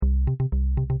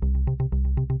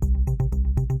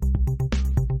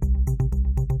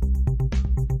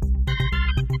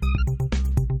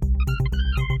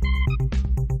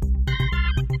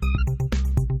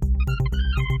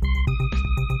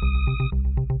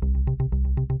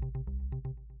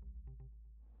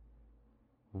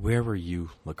Where were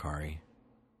you, Lakari?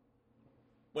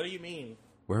 What do you mean?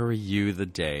 Where were you the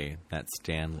day that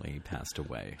Stan Lee passed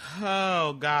away?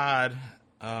 Oh, God.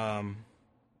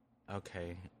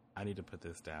 Okay. I need to put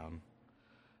this down.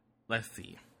 Let's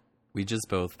see. We just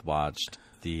both watched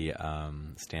the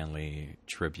Stan Lee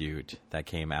tribute that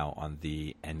came out on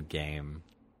the Endgame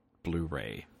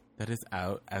Blu-ray. That is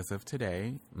out as of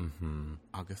today,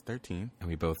 August 13th. And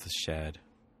we both shed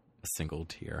a single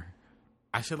tear.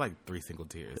 I shed like 3 single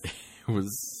tears. It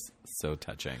was so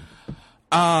touching.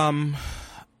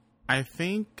 I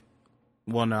think,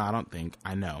 well, no, I don't think.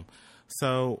 I know.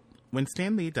 So when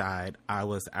Stan Lee died, I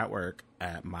was at work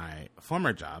at my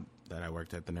former job that I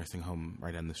worked at the nursing home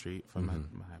right down the street from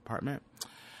my apartment.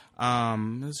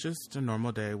 It was just a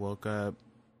normal day. Woke up,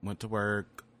 went to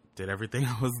work, did everything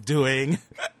I was doing.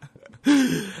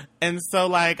 And so,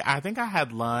 like, I think I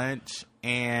had lunch,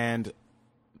 and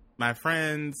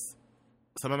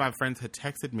some of my friends had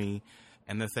texted me,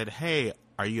 and they said, "Hey,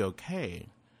 are you okay?"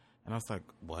 And I was like,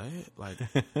 what? Like,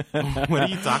 what are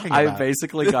you talking about? I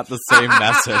basically got the same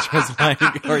message. I was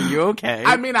like, are you okay?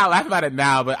 I mean, I laugh about it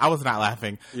now, but I was not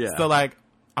laughing. Yeah. So, like,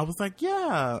 I was like,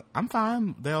 yeah, I'm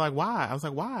fine. They're like, why? I was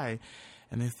like, why?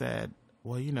 And they said,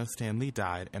 well, Stan Lee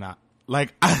died. And I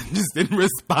just didn't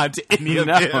respond to any of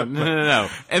them. No.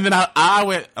 And then I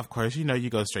went, of course, you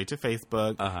go straight to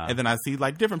Facebook. And then I see,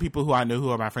 like, different people who I know who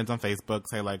are my friends on Facebook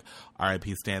say, like,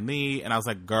 R.I.P. Stan Lee. And I was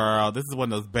like, girl, this is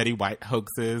one of those Betty White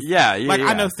hoaxes. Yeah.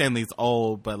 I know Stan Lee's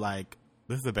old, but, like,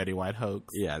 this is a Betty White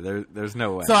hoax. Yeah, there's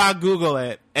no way. So I Google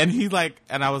it, and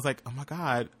and I was like, oh my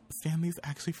God, Stan Lee's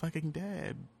actually fucking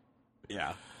dead.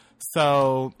 Yeah.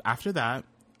 So after that,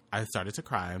 I started to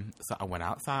cry. So I went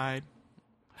outside.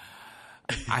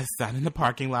 I sat in the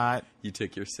parking lot. You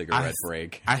took your cigarette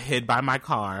break. I hid by my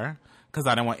car because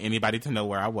I didn't want anybody to know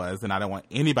where I was, and I didn't want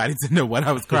anybody to know what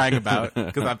I was crying about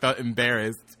because I felt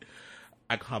embarrassed.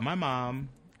 I called my mom,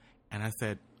 and I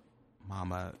said,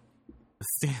 Mama,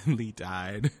 Stan Lee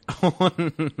died. Oh,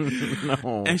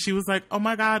 no. And she was like, oh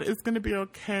my God, it's going to be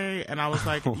okay. And I was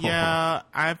like, yeah,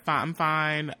 I'm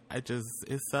fine. It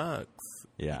sucks.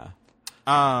 Yeah.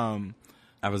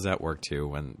 I was at work too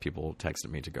when people texted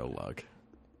me to go look.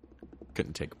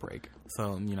 Couldn't take a break.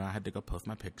 So, I had to go post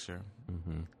my picture.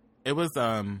 It was,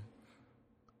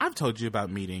 I've told you about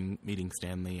meeting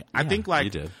Stan Lee. I think, like, you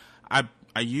did.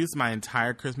 I used my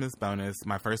entire Christmas bonus,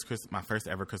 my first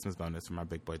ever Christmas bonus from my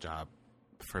big boy job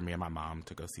for me and my mom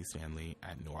to go see Stan Lee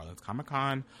at New Orleans Comic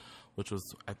Con, which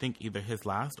was, I think, either his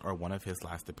last or one of his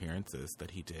last appearances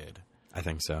that he did. I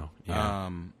think so. Yeah.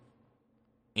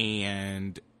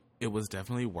 And it was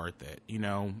definitely worth it.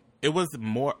 It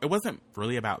wasn't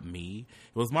really about me.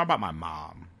 It was more about my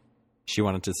mom. She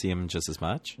wanted to see him just as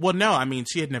much? Well, no, I mean,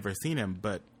 she had never seen him,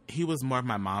 but he was more of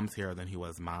my mom's hero than he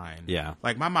was mine. Yeah.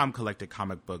 Like, my mom collected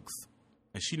comic books,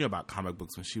 and she knew about comic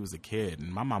books when she was a kid,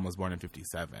 and my mom was born in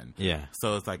 1957. Yeah.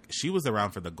 So it's like, she was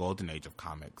around for the golden age of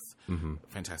comics.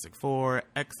 Fantastic Four,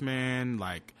 X-Men,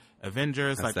 like,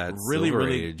 Avengers, That's like, that really, Silver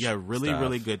really, Age really, stuff.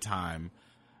 really good time.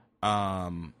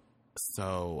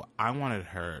 So I wanted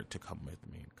her to come with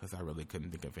me, because I really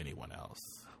couldn't think of anyone else.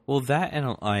 Well, that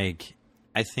and, like,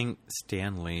 I think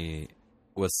Stan Lee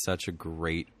was such a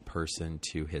great person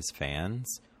to his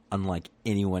fans, unlike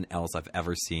anyone else I've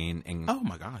ever seen in Oh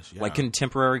my gosh, yeah. like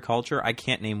contemporary culture. I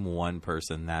can't name one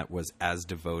person that was as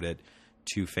devoted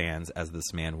to fans as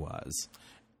this man was.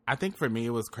 I think for me,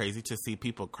 it was crazy to see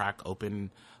people crack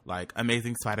open, like,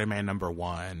 Amazing Spider-Man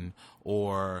 #1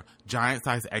 or Giant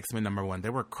Size X-Men #1. They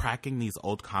were cracking these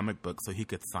old comic books so he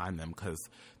could sign them because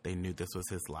they knew this was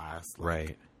his last,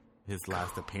 Right. his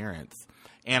last appearance.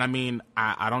 And I mean,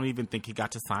 I don't even think he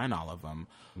got to sign all of them.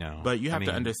 No. But you have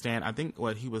to understand, I think,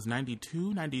 he was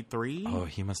 92, 93? Oh,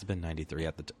 he must have been 93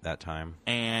 at that time.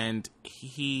 And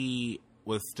he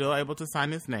was still able to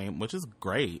sign his name, which is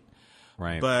great.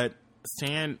 Right. But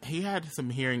Stan, he had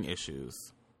some hearing issues.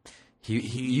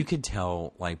 You could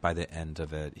tell, like, by the end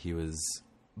of it, he was.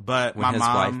 But when my his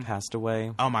mom, wife passed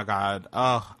away. Oh my God!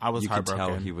 Oh, I was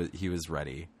heartbroken. You could tell he was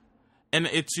ready. And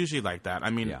it's usually like that. I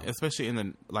mean, Yeah. especially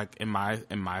in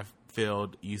my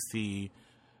field, you see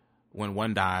when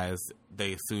one dies,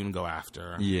 they soon go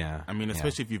after. Yeah. I mean,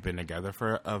 especially if you've been together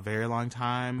for a very long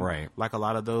time, Right? Like a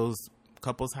lot of those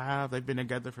couples have. They've been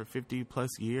together for 50 plus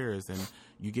years, and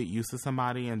you get used to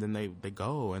somebody, and then they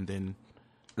go, and then.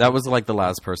 That was like the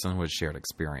last person with shared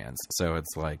experience, so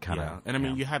it's like kind of. Yeah. And I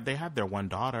mean, they have their one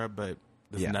daughter, but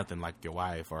there's nothing like your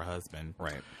wife or husband,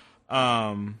 right?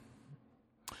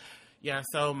 Yeah.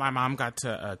 So my mom got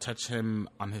to touch him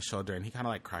on his shoulder, and he kind of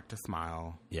like cracked a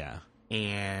smile. Yeah.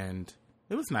 And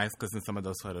It was nice because in some of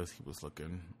those photos, he was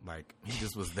looking like he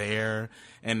just was there,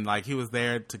 and like he was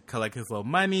there to collect his little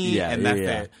money, and that's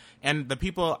it. And the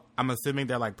people, I'm assuming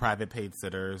they're like private paid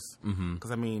sitters,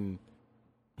 because I mean,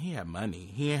 he had money.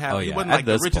 He wasn't like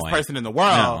the richest person in the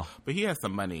world, but he had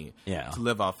some money to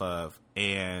live off of,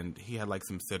 and he had like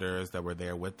some sitters that were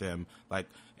there with him, like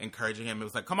encouraging him. It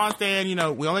was like, "Come on, Stan, you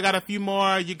know, we only got a few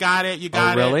more. You got it. You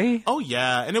got it." Really? Oh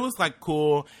yeah, and it was like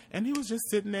cool, and he was just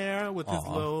sitting there with his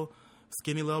little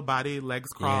skinny little body, legs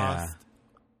crossed.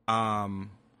 But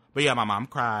yeah, my mom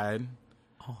cried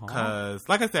because,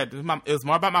 like I said, it was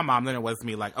more about my mom than it was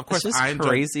me. Like, of course, it's just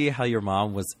crazy how your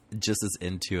mom was just as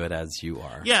into it as you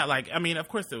are. Yeah, like I mean, of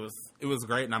course, it was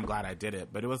great, and I'm glad I did it.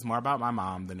 But it was more about my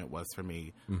mom than it was for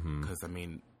me because I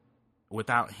mean,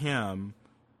 without him,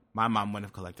 my mom wouldn't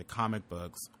have collected comic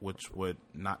books, which would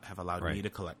not have allowed me to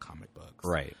collect comic books.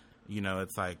 Right. You know,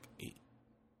 it's like.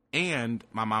 And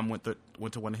my mom went to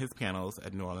one of his panels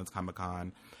at New Orleans Comic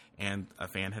Con, and a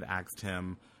fan had asked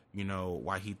him, you know,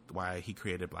 why he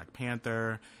created Black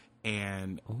Panther,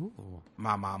 and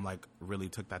my mom like really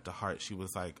took that to heart. She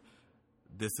was like,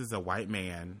 "This is a white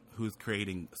man who's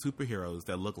creating superheroes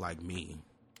that look like me."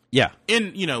 Yeah.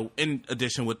 In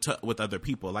addition with other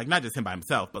people, like not just him by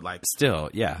himself, but like still,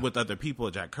 with other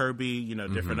people, Jack Kirby, you know,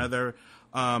 different other.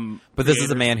 But this is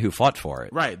a man who fought for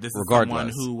it, right? This is someone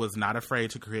who was not afraid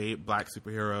to create Black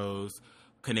superheroes,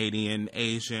 Canadian,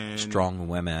 Asian, strong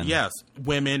women. Yes,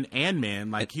 women and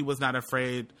men. Like he was not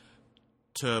afraid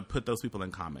to put those people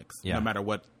in comics, no matter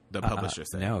what the publisher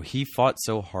said. No, he fought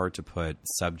so hard to put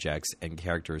subjects and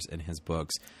characters in his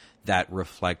books that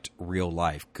reflect real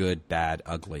life, good, bad,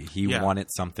 ugly. He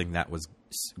wanted something that was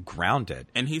grounded.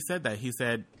 And he said that. He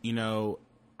said, you know,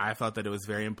 I felt that it was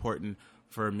very important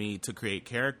for me to create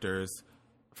characters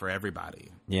for everybody.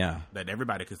 Yeah. That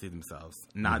everybody could see themselves,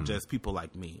 not just people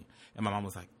like me. And my mom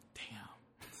was like, damn.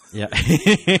 Yeah.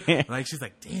 Like, she's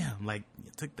like, damn. Like, you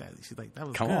took that. She's like, that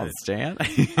was Come good. on, Stan.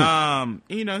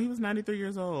 You know, he was 93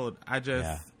 years old.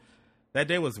 That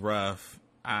day was rough.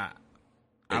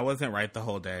 I wasn't right the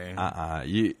whole day.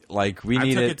 We had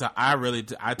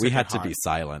to be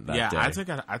silent that day.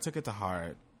 I took it to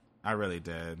heart. I really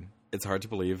did. It's hard to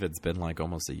believe it's been like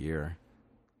almost a year.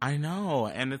 I know.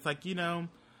 And it's like, you know,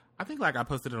 I think like I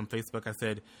posted it on Facebook. I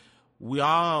said,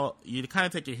 you kind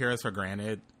of take your heroes for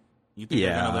granted. You think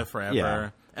they're going to live forever.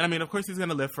 Yeah. And I mean, of course he's going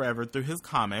to live forever through his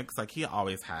comics like he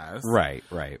always has. Right.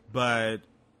 But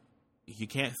you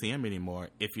can't see him anymore.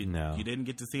 If you didn't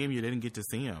get to see him, you didn't get to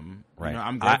see him. Right. You know,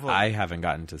 I'm grateful. I haven't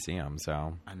gotten to see him,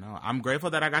 so. I know. I'm grateful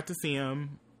that I got to see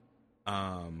him. It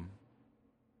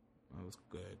was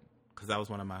good. Because that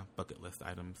was one of my bucket list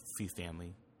items, see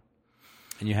Stanley.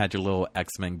 And you had your little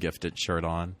X-Men gifted shirt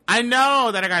on. I know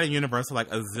that I got a Universal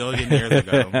like a zillion years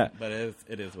ago. But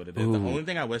it is what it is. Ooh. The only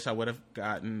thing I wish I would have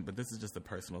gotten, but this is just a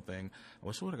personal thing, I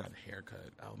wish I would have gotten a haircut.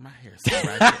 Oh, my hair is so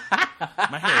ratchet.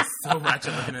 My hair is so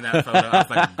ratchet looking at that photo. I was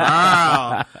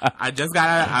like,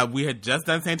 girl, we had just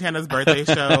done Santana's birthday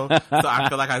show, so I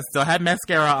feel like I still had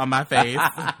mascara on my face.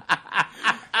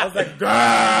 I was like,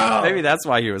 girl. Maybe that's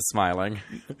why he was smiling.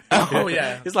 Oh,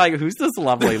 yeah. He's like, who's this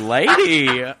lovely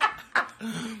lady?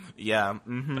 Yeah.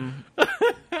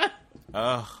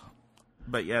 Ugh.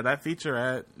 But yeah, that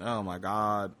featurette, oh my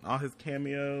God. All his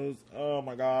cameos, oh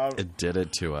my God. It did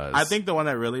it to us. I think the one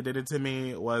that really did it to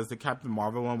me was the Captain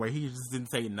Marvel one where he just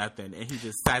didn't say nothing. And he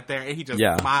just sat there and he just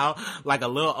smiled like a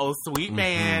little old sweet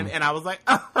man. And I was like,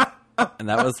 and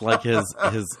that was like his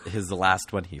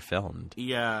last one he filmed.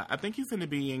 Yeah. I think he's going to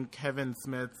be in Kevin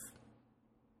Smith's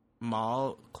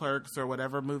Mall Clerks or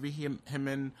whatever movie him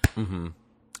in. Mm-hmm.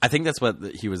 I think that's what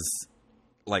he was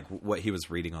like. What he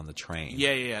was reading on the train.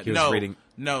 Yeah. He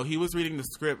was reading the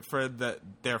script for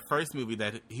their first movie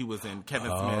that he was in.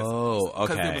 Kevin Smith. Oh,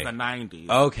 okay. Because it was the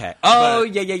 90s. Okay. Oh,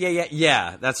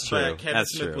 yeah. That's true. But Kevin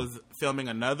Smith was filming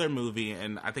another movie,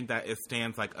 and I think that it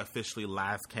stands like officially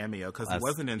last cameo because he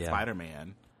wasn't in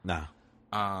Spider-Man. No.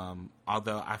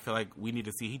 Although I feel like we need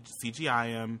to CGI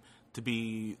him to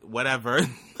be whatever.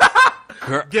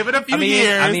 Give it a few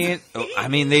years. I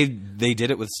mean, they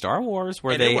did it with Star Wars,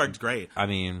 where it worked great. I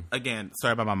mean, again,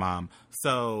 sorry about my mom.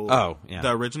 So, the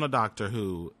original Doctor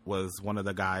Who was one of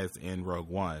the guys in Rogue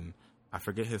One. I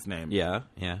forget his name. Yeah.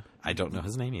 I don't know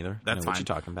his name either. That's fine. What you're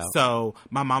talking about. So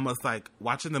my mom was like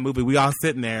watching the movie. We all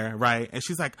sitting there, right? And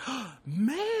she's like, oh,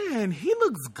 "Man, he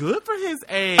looks good for his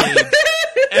age."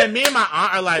 And me and my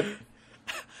aunt are like,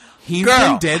 "He's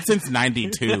been dead since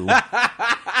 '92."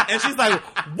 And she's like,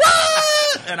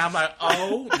 "What?" And I'm like,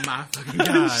 "Oh my fucking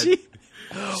God!"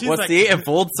 She's like, see, it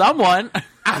fooled someone.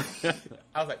 I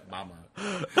was like, "Mama,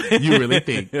 you really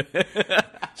think?"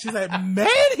 She's like, man,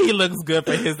 he looks good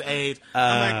for his age.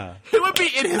 I'm like, he would be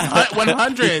in his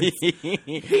 100s.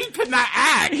 He could not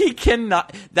act. He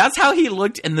cannot. That's how he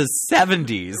looked in the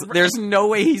 70s. There's no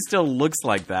way he still looks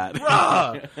like that.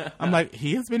 Bruh. I'm like,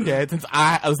 he has been dead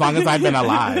as long as I've been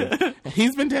alive.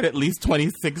 He's been dead at least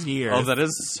 26 years. Oh, that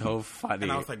is so funny.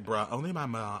 And I was like, bruh, only my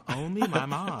mom. Only my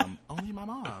mom. Only my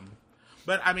mom.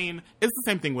 But, I mean, it's the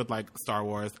same thing with, like, Star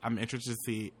Wars. I'm interested to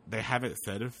see. They haven't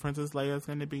said if Princess Leia is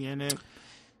going to be in it.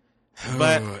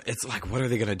 But it's like, what are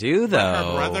they going to do,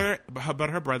 though? Her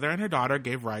brother and her daughter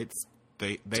gave rights.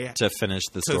 They to finish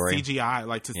the story.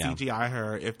 CGI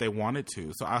her if they wanted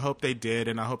to. So I hope they did,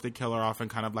 and I hope they kill her off in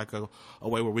kind of like a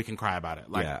way where we can cry about it.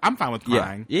 Like, I'm fine with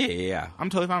crying. Yeah. I'm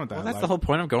totally fine with that. Well, that's the whole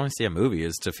point of going to see a movie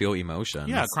is to feel emotions.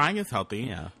 Yeah, crying is healthy.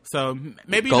 Yeah. So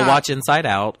maybe go watch Inside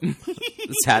Out.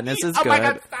 Sadness is good. Oh my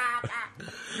God, stop.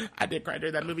 I did cry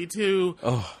during that movie too.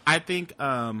 Oh. I think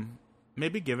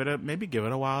maybe give it a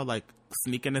while, like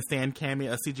sneak in a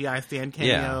CGI stand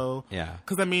cameo. Yeah.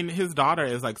 Because I mean, his daughter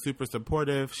is like super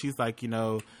supportive. She's like,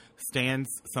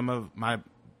 some of my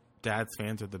dad's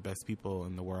fans are the best people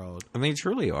in the world. I mean,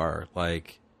 truly are.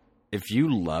 Like, if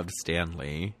you loved Stan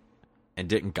Lee and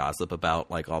didn't gossip about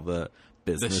like all the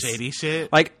business, the shady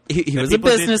shit, like he was a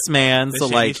businessman, so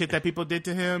like shit that people did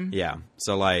to him. Yeah.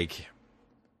 So like,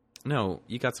 no,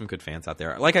 you got some good fans out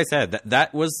there. Like I said,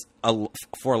 that was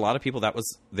for a lot of people that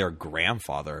was their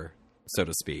grandfather, so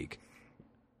to speak.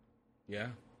 Yeah.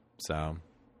 So,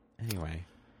 anyway,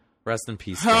 rest in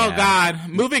peace. Oh Stan. God,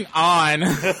 moving on.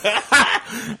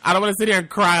 I don't want to sit here and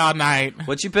cry all night.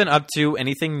 What you been up to?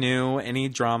 Anything new? Any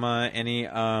drama? Any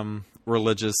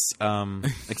religious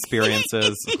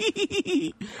experiences?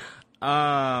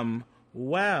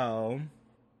 Well,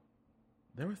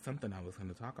 there was something I was going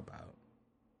to talk about.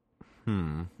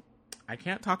 I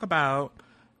can't talk about.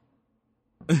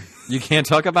 You can't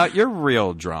talk about your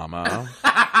real drama.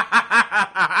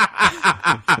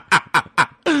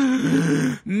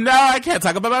 No, I can't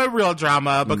talk about my real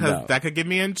drama because that could get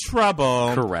me in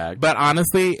trouble. Correct. But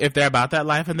honestly, if they're about that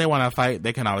life and they want to fight,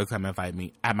 they can always come and fight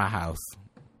me at my house.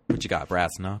 What you got?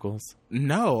 Brass knuckles?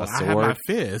 No, I have my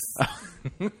fists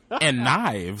and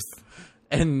knives.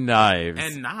 And knives.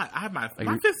 And I have my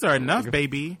fists are enough,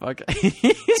 baby.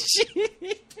 Okay.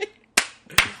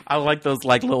 I like those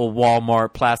like little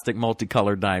Walmart plastic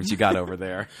multicolored knives you got over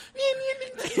there.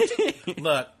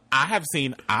 Look,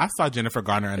 I saw Jennifer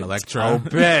Garner in Electra. Oh,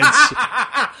 bitch.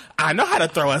 I know how to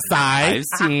throw a side. I've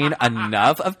seen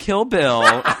enough of Kill Bill.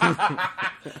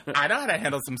 I know how to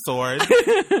handle some swords.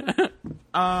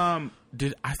 I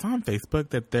saw on Facebook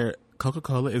that their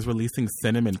Coca-Cola is releasing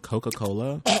cinnamon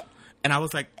Coca-Cola. And I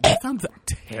was like, that sounds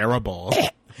terrible.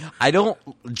 I don't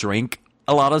drink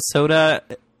a lot of soda.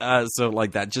 So,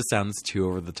 like, that just sounds too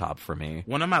over the top for me.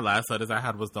 One of my last sodas I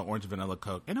had was the orange vanilla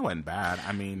Coke, and it wasn't bad.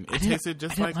 I mean, it tasted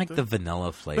just like... I didn't like the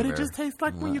vanilla flavor. But it just tastes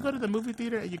like when you go to the movie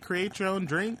theater and you create your own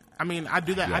drink. I mean, I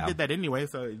do that. Yeah. I did that anyway,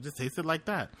 so it just tasted like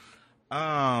that.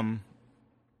 Cinnamon.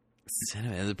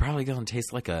 It's probably going to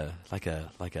taste like a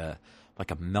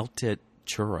melted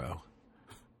churro.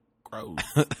 Gross.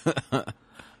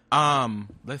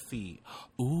 Let's see.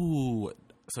 Ooh...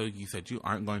 So you said you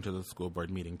aren't going to the school board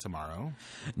meeting tomorrow?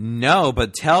 No,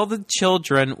 but tell the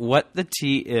children what the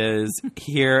tea is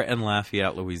here in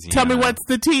Lafayette, Louisiana. Tell me what's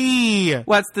the tea.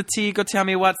 What's the tea? Go tell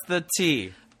me what's the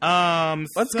tea.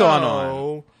 What's going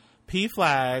on?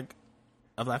 PFLAG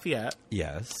of Lafayette.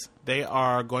 Yes. They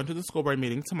are going to the school board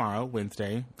meeting tomorrow,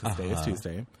 Wednesday, because today is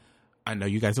Tuesday. I know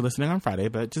you guys are listening on Friday,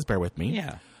 but just bear with me.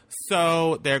 Yeah.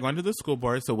 So they're going to the school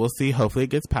board, so we'll see. Hopefully it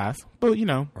gets passed. But,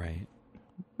 right.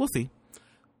 We'll see.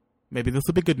 Maybe this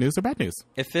will be good news or bad news.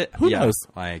 Who knows?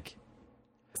 So,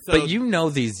 but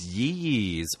these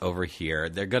yees over here,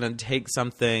 they're going to take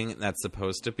something that's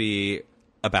supposed to be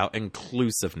about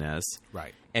inclusiveness,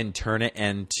 right, and turn it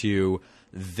into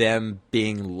them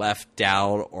being left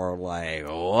out or like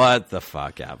what the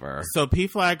fuck ever. So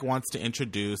PFLAG wants to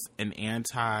introduce an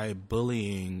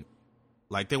anti-bullying,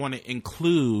 like they want to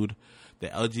include the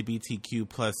LGBTQ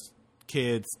plus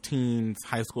kids, teens,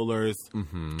 high schoolers,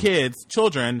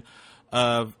 children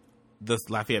of the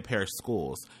Lafayette Parish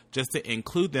schools, just to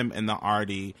include them in the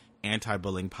already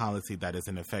anti-bullying policy that is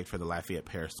in effect for the Lafayette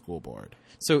Parish School Board.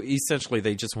 So essentially,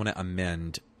 they just want to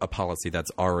amend a policy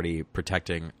that's already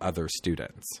protecting other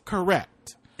students.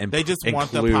 Correct. And they just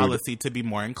want the policy to be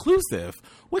more inclusive,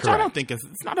 which I don't think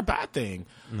it's not a bad thing.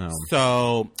 No.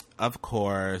 So, of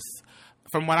course,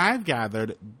 from what I've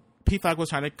gathered, PFLAG was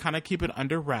trying to kind of keep it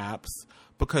under wraps,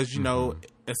 because, you know,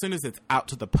 as soon as it's out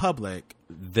to the public,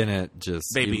 then it just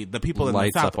baby, the people in the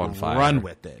lights South up on fire. run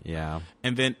with it. Yeah.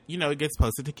 And then, you know, it gets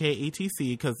posted to KATC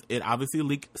because it obviously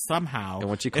leaked somehow. And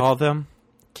what you call them?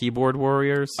 Keyboard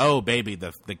warriors? Oh, baby,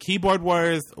 the keyboard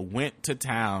warriors went to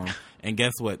town. And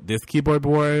guess what? This keyboard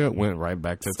warrior went right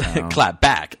back to town. Clap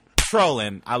back.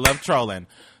 Trolling. I love trolling.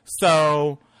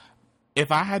 So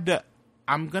if I had to,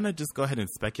 I'm going to just go ahead and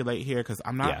speculate here because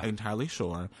I'm not entirely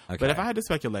sure. Okay. But if I had to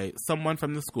speculate, someone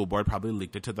from the school board probably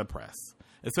leaked it to the press,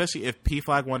 especially if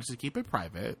PFLAG wanted to keep it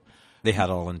private. They had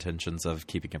all intentions of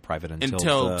keeping it private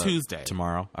until Tuesday.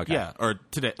 Tomorrow? Okay. Yeah, or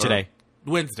today. Today.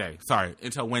 Wednesday. Sorry,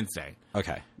 until Wednesday.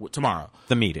 Okay. Tomorrow.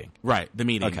 The meeting. Right, the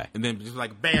meeting. Okay. And then just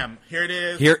like, bam, here it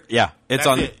is. Here, yeah. It's That's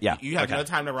on. it. Yeah. You have no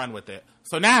time to run with it.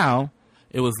 So now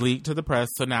it was leaked to the press.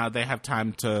 So now they have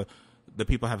time to, the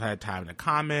people have had time to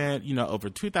comment, you know, over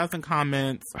 2,000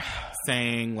 comments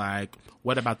saying like,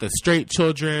 what about the straight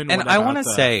children? And What I about want to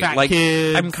the say, fat like,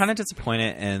 kids? I'm kind of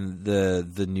disappointed in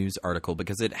the news article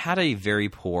because it had a very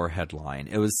poor headline.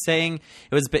 It was saying,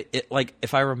 like,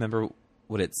 if I remember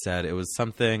what it said, it was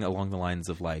something along the lines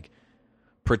of like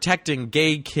protecting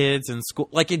gay kids in school.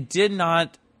 Like, it did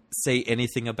not say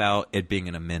anything about it being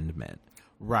an amendment.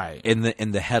 Right. In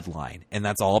the headline, and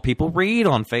that's all people read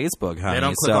on Facebook, honey. They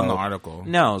don't click on the article.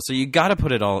 No, so you got to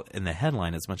put it all in the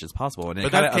headline as much as possible. And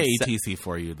But that's KATC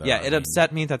for you, though. Yeah, it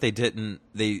upset me that they didn't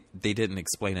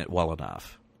explain it well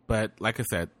enough. But like I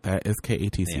said, that is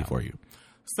KATC for you.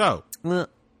 So,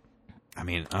 I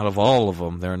mean, out of all of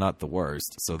them, they're not the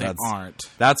worst. So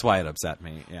that's why it upset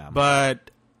me. Yeah, but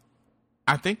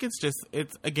I think it's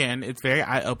very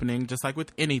eye-opening, just like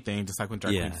with anything, just like with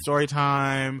Drag Queen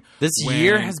Storytime. This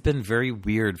year has been very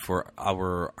weird for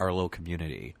our little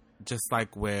community. Just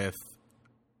like with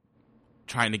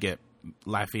trying to get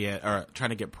Lafayette, or trying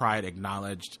to get Pride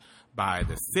acknowledged by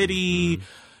the city. Mm-hmm.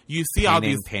 You see all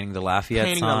these... Painting the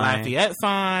Lafayette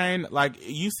sign. Like,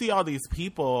 you see all these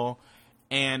people,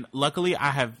 and luckily I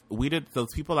have weeded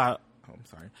those people out. Oh, I'm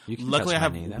sorry. You can Luckily,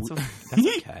 touch my knee. That's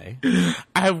okay.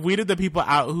 I have weeded the people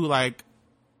out who like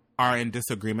are in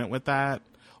disagreement with that,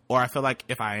 or I feel like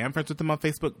if I am friends with them on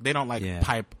Facebook, they don't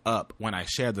pipe up when I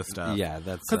share the stuff. Yeah,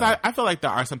 that's because I feel like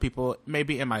there are some people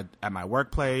maybe at my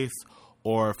workplace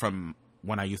or from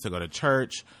when I used to go to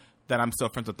church that I'm still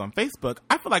friends with on Facebook.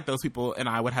 I feel like those people and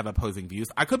I would have opposing views.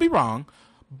 I could be wrong.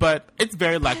 But it's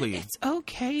very likely. It's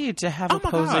okay to have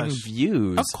opposing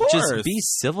views. Of course. Just be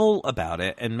civil about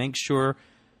it and make sure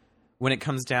when it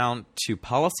comes down to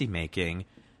policy making,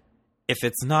 if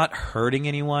it's not hurting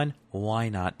anyone, why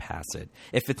not pass it?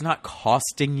 If it's not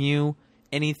costing you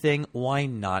anything, why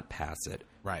not pass it?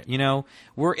 Right. You know,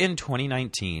 we're in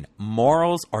 2019.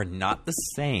 Morals are not the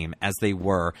same as they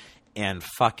were in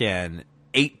fucking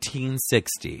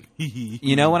 1860.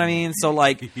 You know what I mean? So,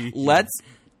 like, let's,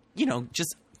 you know,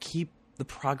 just keep the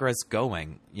progress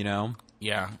going, you know?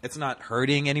 Yeah. It's not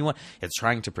hurting anyone. It's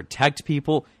trying to protect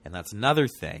people, and that's another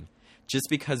thing. Just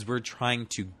because we're trying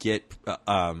to get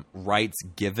rights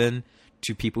given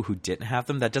to people who didn't have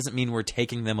them, that doesn't mean we're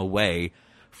taking them away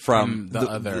from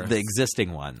the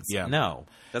existing ones. Yeah. No,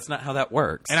 that's not how that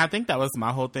works. And I think that was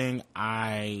my whole thing.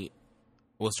 I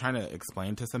was trying to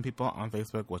explain to some people on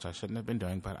Facebook, which I shouldn't have been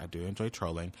doing, but I do enjoy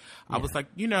trolling. Yeah. I was like,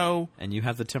 you know... And you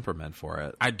have the temperament for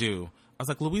it. I do. I was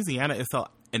like, Louisiana is still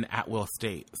an at-will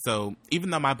state. So even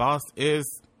though my boss is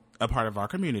a part of our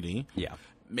community... Yeah.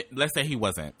 Let's say he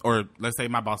wasn't, or let's say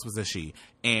my boss was a she,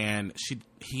 and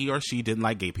he or she didn't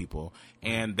like gay people,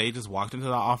 and they just walked into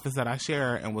the office that I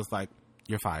share and was like,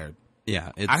 "You're fired."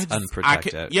 Yeah, it's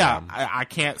unprotected. I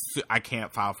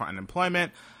can't file for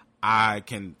unemployment. I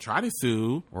can try to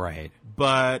sue, right?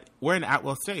 But we're in an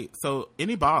at-will state, so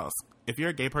any boss, if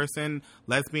you're a gay person,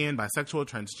 lesbian, bisexual,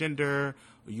 transgender,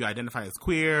 you identify as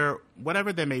queer,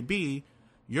 whatever there may be,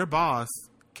 your boss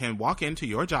can walk into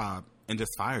your job and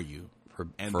just fire you. For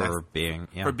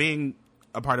being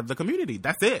a part of the community.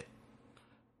 That's it.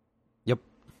 Yep.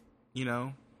 You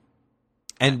know?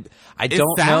 And I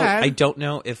don't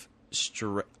know if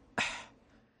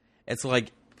it's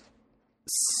like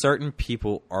certain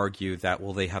people argue that,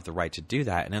 well, they have the right to do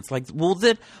that. And it's like, well,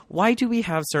 then why do we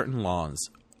have certain laws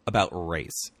about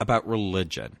race, about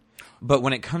religion? But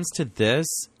when it comes to this,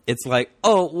 it's like,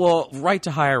 oh, well, right to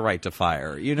hire, right to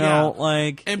fire, you know,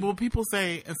 like. And what people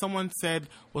say, and someone said,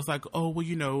 was like, oh, well,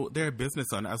 you know, they're a business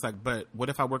owner. I was like, but what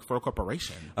if I work for a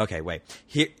corporation? Okay, wait,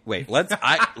 look,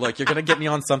 you're going to get me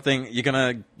on something. You're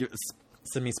going to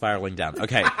send me spiraling down.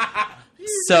 Okay.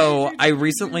 So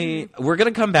we're going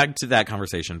to come back to that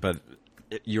conversation, but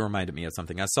you reminded me of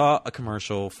something. I saw a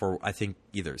commercial for, I think,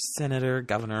 either senator,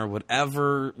 governor,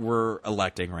 whatever we're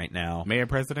electing right now. Mayor,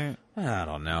 president? I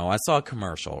don't know. I saw a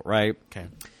commercial, right? Okay.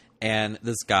 And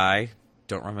this guy,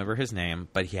 don't remember his name,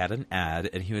 but he had an ad,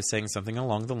 and he was saying something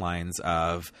along the lines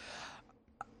of,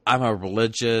 I'm a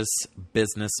religious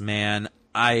businessman.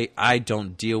 I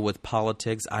don't deal with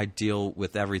politics. I deal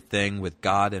with everything with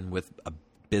God and with a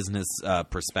business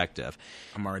perspective.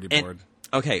 I'm already bored.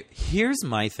 Okay, here's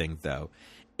my thing, though.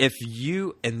 If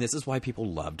you, and this is why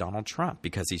people love Donald Trump,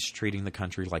 because he's treating the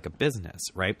country like a business,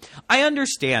 right? I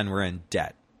understand we're in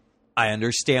debt. I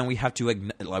understand we have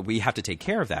to take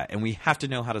care of that, and we have to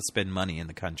know how to spend money in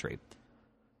the country.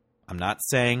 I'm not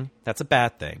saying that's a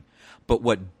bad thing, but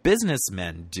what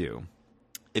businessmen do,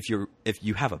 if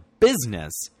you have a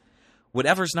business,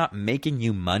 whatever's not making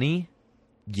you money,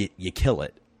 you kill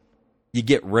it. You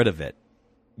get rid of it.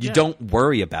 You don't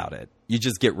worry about it. You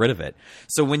just get rid of it.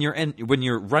 So when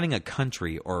you're running a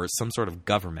country or some sort of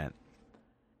government,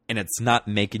 and it's not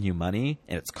making you money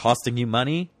and it's costing you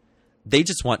money, they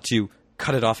just want to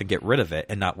cut it off and get rid of it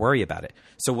and not worry about it.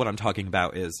 So what I'm talking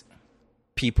about is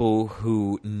people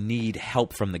who need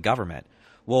help from the government.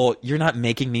 Well, you're not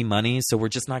making me money, so we're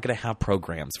just not going to have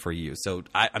programs for you. So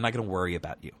I'm not going to worry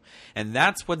about you. And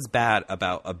that's what's bad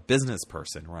about a business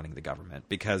person running the government.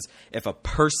 Because if a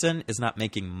person is not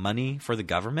making money for the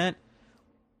government,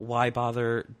 why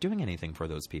bother doing anything for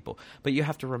those people? But you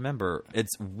have to remember,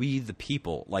 it's we the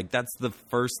people. Like, that's the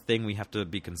first thing we have to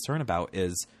be concerned about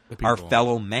is our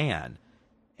fellow man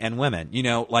and women. You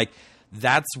know, like,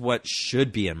 that's what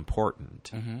should be important.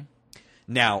 Mm-hmm.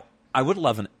 Now, I would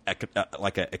love an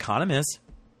economist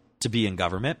to be in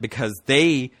government because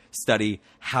they study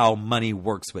how money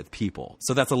works with people.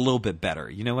 So that's a little bit better.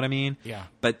 You know what I mean? Yeah.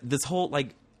 But this whole,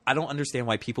 like, I don't understand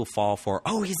why people fall for,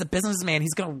 oh, he's a businessman.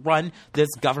 He's going to run this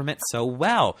government so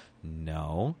well.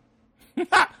 No.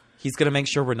 He's going to make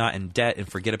sure we're not in debt and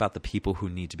forget about the people who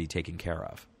need to be taken care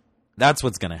of. That's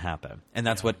what's going to happen. And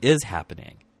that's what is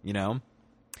happening, you know?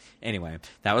 Anyway,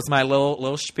 that was my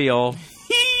little spiel.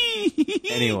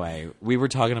 Anyway, we were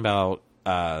talking about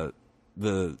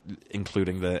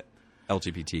including the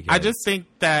LGBT kids. I just think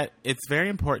that it's very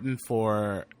important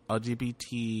for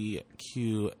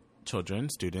LGBTQ children,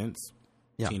 students,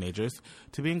 teenagers,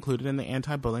 to be included in the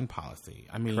anti-bullying policy.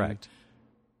 I mean, correct.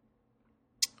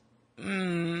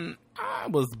 I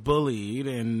was bullied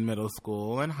in middle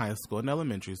school and high school and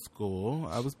elementary school.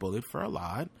 I was bullied for a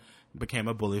lot. Became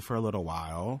a bully for a little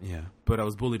while. Yeah. But I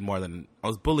was bullied more than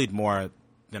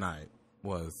I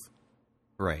was.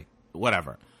 Right.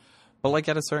 Whatever. But like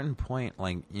at a certain point,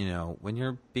 like, you know, when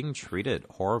you're being treated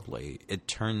horribly,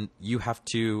 you have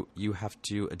to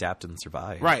adapt and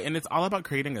survive. Right. And it's all about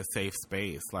creating a safe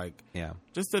space. Like,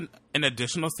 just an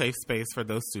additional safe space for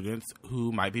those students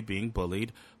who might be being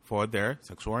bullied for their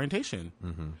sexual orientation.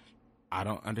 Mm-hmm. I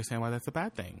don't understand why that's a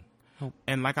bad thing. Oh.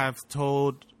 And like I've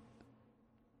told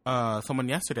someone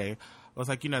yesterday, I was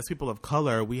like, you know, as people of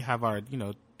color, we have our, you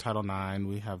know, Title IX,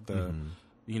 we have the,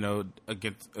 you know,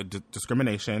 against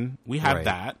discrimination. We have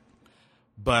that.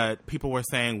 But people were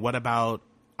saying, what about,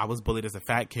 I was bullied as a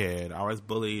fat kid. I was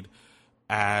bullied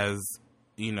as,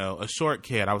 you know, a short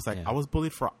kid. I was like, I was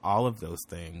bullied for all of those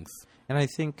things. And I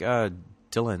think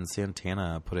Dylan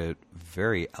Santana put it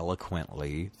very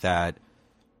eloquently that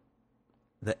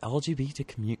the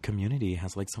LGBT community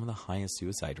has like some of the highest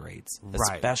suicide rates,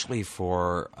 especially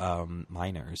for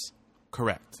minors.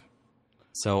 Correct.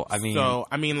 So I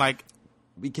mean, like,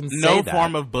 we can say no that.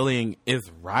 form of bullying is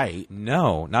right.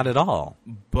 No, not at all.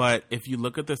 But if you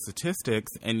look at the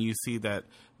statistics and you see that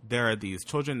there are these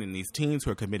children and these teens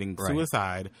who are committing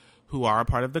suicide, who are a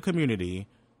part of the community,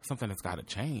 something has got to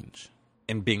change.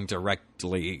 And being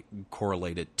directly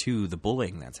correlated to the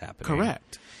bullying that's happening.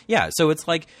 Correct. Yeah, so it's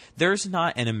like there's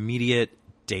not an immediate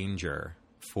danger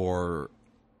for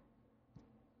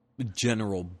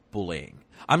general bullying.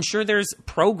 I'm sure there's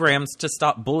programs to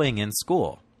stop bullying in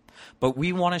school, but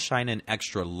we want to shine an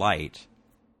extra light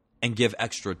and give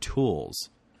extra tools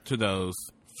to those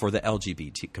for the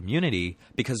LGBT community,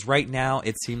 because right now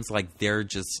it seems like they're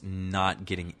just not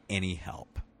getting any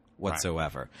help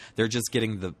whatsoever. Right. They're just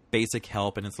getting the basic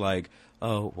help, and it's like,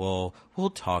 oh, well, we'll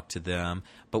talk to them.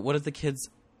 But what if the kids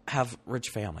have rich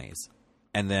families?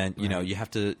 And then, you know, you have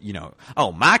to, you know,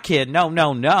 oh, my kid, no.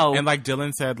 And like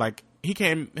Dylan said, like,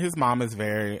 his mom is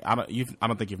very, I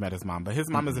don't think you've met his mom, but his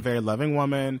mom is a very loving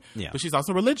woman, but she's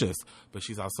also religious, but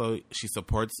she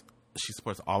supports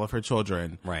all of her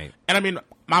children. Right. And I mean,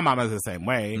 my mom is the same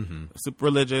way,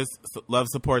 religious,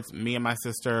 supports me and my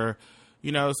sister,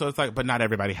 you know, so it's like, but not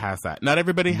everybody has that. Not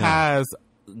everybody has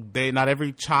not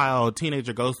every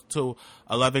teenager goes to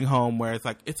a loving home where it's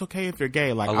like, it's okay if you're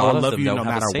gay. Like, I will love you no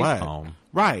matter what. Home.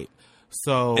 Right.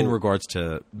 So in regards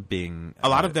to being a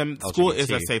lot of them, LGBT. school is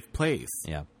a safe place.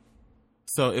 Yeah.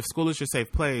 So if school is your safe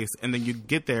place and then you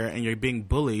get there and you're being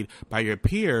bullied by your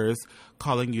peers,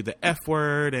 calling you the F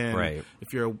word, and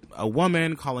if you're a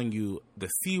woman, calling you the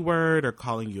C word or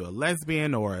calling you a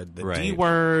lesbian or the D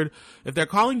word, if they're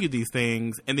calling you these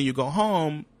things and then you go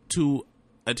home to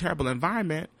a terrible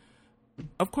environment,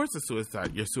 of course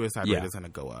your suicide rate is going to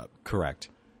go up. Correct.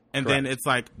 And then it's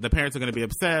like the parents are going to be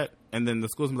upset, and then the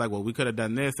school's going to be like, well, we could have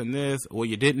done this and this. Well,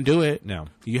 you didn't do it. No.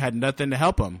 You had nothing to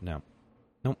help them. No.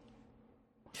 Nope.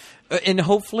 And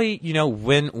hopefully,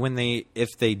 if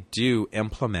they do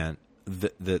implement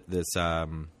this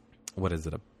what is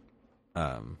it,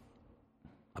 a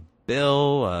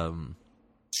bill,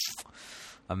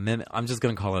 amendment, I'm just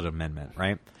going to call it amendment,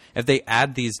 right? If they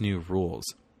add these new rules,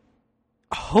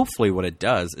 hopefully what it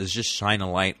does is just shine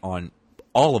a light on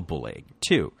all of bullying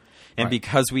too. And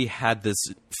because we had this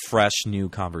fresh new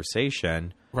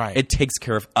conversation, it takes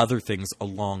care of other things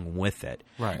along with it.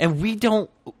 Right. And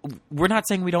we're not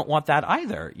saying we don't want that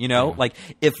either. Like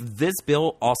if this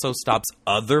bill also stops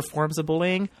other forms of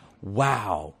bullying,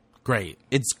 wow. Great.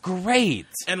 It's great.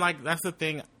 And like, that's the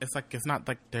thing. It's like, it's not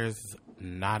like there's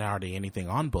not already anything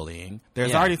on bullying.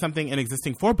 There's already something in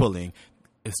existing for bullying.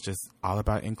 It's just all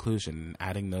about inclusion and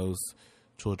adding those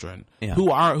children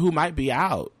who might be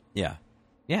out. Yeah.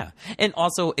 Yeah. And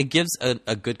also it gives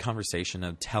a good conversation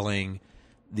of telling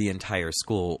the entire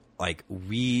school, like,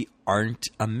 we aren't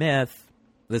a myth.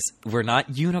 We're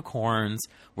not unicorns.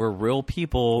 We're real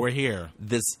people. We're here.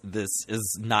 This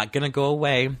is not going to go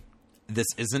away. This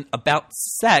isn't about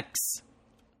sex.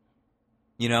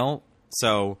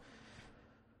 So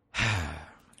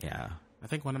yeah. I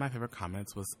think one of my favorite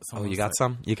comments was... You got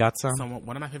some? You got some?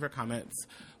 One of my favorite comments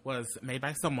was made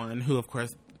by someone who, of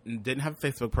course, didn't have a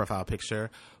Facebook profile picture,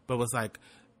 but was like,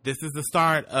 this is the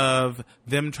start of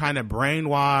them trying to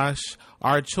brainwash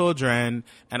our children.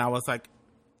 And I was like,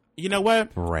 you know what?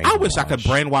 I wish I could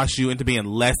brainwash you into being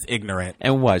less ignorant.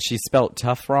 And what? She spelled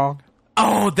tough wrong?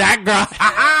 Oh, that girl.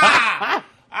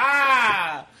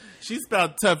 She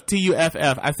spelled tough,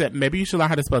 T-U-F-F. I said, maybe you should learn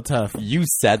how to spell tough. You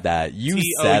said that. You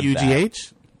said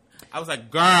T-O-U-G-H? I was like,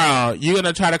 girl, you're going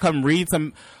to try to come read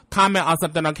some comment on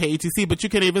something on KETC, but you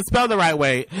can't even spell the right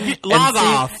way. Log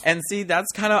off. And see, that's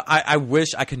kind of, I wish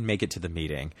I could make it to the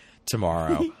meeting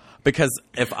tomorrow. Because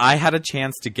if I had a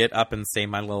chance to get up and say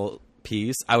my little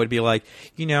piece, I would be like,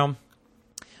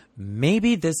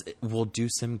 maybe this will do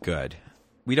some good.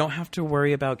 We don't have to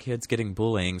worry about kids getting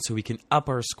bullying, so we can up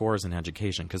our scores in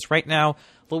education. Because right now,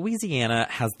 Louisiana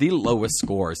has the lowest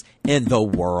scores in the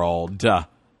world.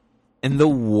 In the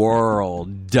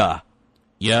world.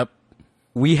 Yep.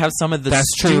 We have some of the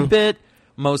stupid,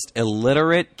 most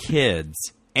illiterate kids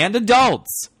and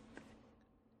adults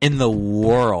in the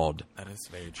world. That is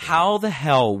very true. How the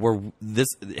hell were this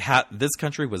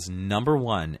country was number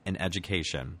one in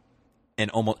education? And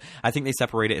I think they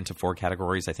separate it into 4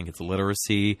 categories. I think it's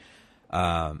literacy,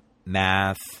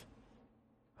 math,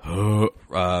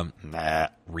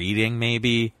 reading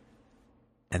maybe,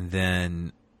 and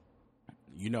then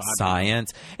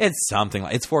science. It's something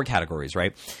like, it's 4 categories,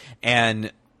 right?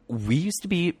 And we used to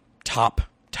be top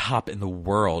in the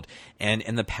world. And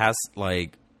in the past,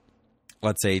 like,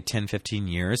 let's say 10, 15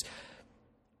 years,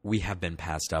 we have been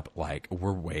passed up. Like,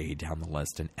 we're way down the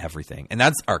list in everything. And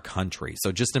that's our country.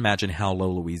 So just imagine how low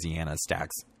Louisiana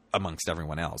stacks amongst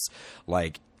everyone else.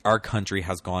 Like, our country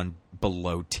has gone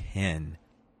below 10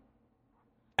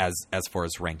 as far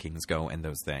as rankings go and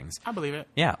those things. I believe it.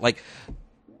 Yeah. Like,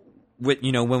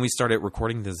 when we started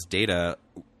recording this data,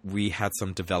 we had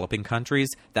some developing countries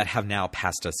that have now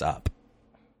passed us up.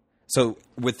 So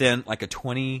within like a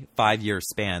 25-year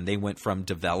span, they went from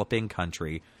developing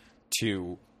country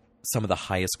to some of the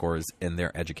highest scores in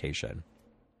their education.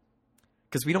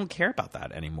 Because we don't care about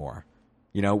that anymore.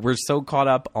 We're so caught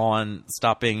up on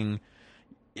stopping,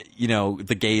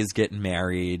 the gays getting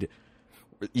married,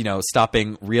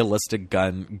 stopping realistic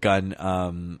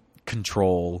gun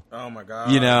control. Oh my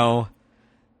God.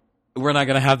 We're not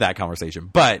going to have that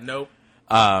conversation. But nope.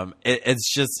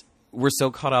 It's just, we're so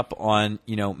caught up on,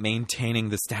 maintaining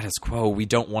the status quo. We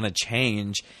don't want to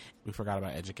change. We forgot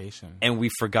about education. And we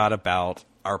forgot about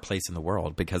our place in the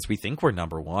world because we think we're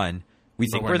number one. We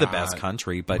think we're the best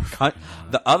country, but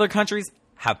the other countries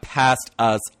have passed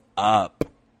us up.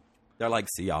 They're like,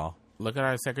 see y'all. Look at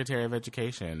our Secretary of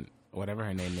Education, whatever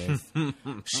her name is.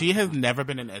 She has never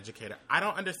been an educator. I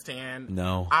don't understand.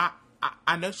 No.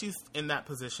 I know she's in that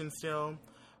position still,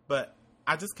 but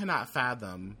I just cannot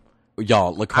fathom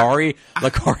Y'all,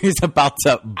 Lakari's about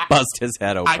to bust his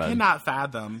head open. I cannot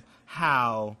fathom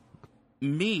how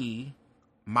me,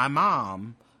 my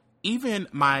mom, even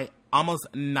my almost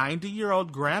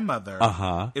 90-year-old grandmother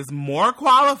is more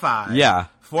qualified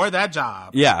for that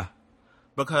job. Yeah.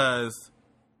 Because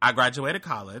I graduated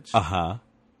college.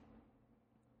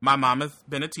 My mom has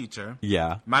been a teacher.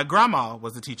 Yeah. My grandma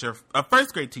was a teacher, a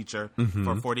first grade teacher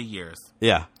for 40 years.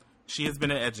 Yeah. She has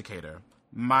been an educator.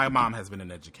 My mom has been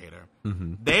an educator.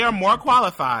 They are more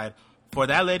qualified for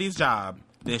that lady's job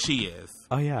than she is.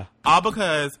 Oh, yeah. All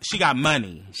because she got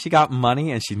money. She got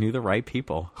money and she knew the right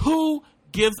people. Who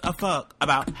gives a fuck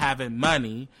about having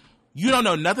money? You don't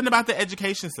know nothing about the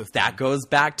education system. That goes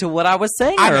back to what I was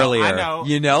saying earlier. I know.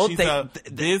 You know, She's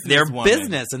they're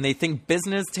business and they think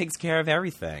business takes care of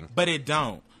everything. But it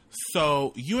don't.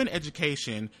 So you in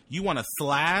education, you want to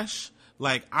slash,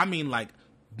 like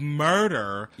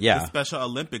murder the Special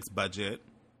Olympics budget.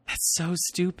 That's so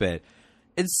stupid.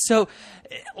 It's so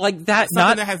like that.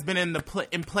 Something that has been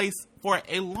in place for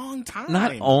a long time.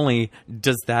 Not only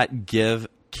does that give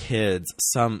kids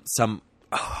some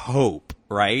hope,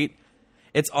 right?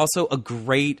 It's also a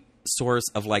great source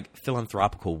of like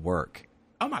philanthropical work.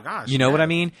 Oh my gosh. You know what I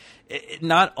mean?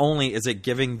 Not only is it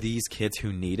giving these kids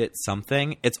who need it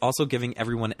something, it's also giving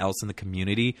everyone else in the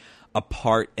community a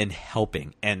part in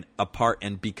helping and a part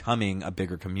in becoming a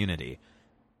bigger community.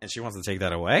 And she wants to take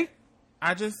that away?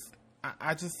 I just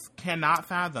cannot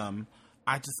fathom.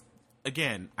 I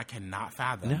cannot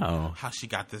fathom how she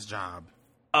got this job.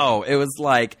 Oh, it was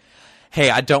like, hey,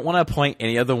 I don't want to appoint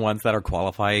any of the ones that are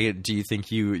qualified. Do you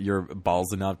think you're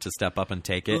balls enough to step up and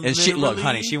take it? And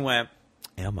she went,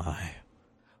 am I?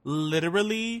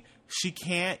 Literally, she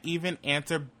can't even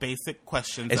answer basic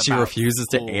questions. And she refuses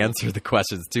to answer the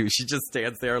questions, too. She just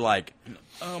stands there like,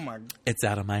 oh my, it's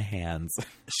out of my hands.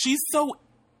 She's so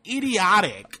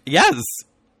idiotic. Yes.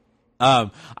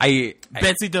 Betsy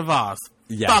DeVos.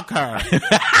 Yeah. Fuck her. And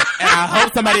I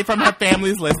hope somebody from her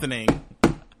family's listening.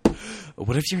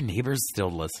 What if your neighbor's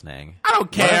still listening? I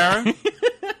don't care.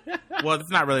 Well, it's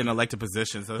not really an elected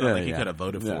position, so it's not like you could have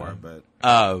voted for her. But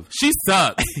she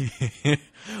sucks.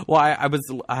 Well, I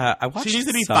watched. She needs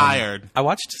to be fired. I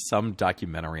watched some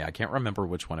documentary. I can't remember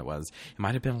which one it was. It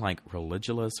might have been like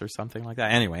Religulous or something like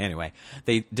that. Anyway,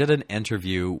 they did an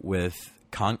interview with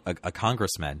a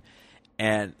congressman,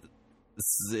 and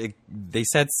they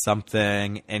said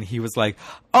something, and he was like,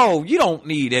 "Oh, you don't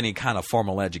need any kind of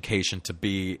formal education to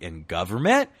be in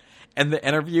government." And the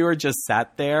interviewer just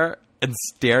sat there and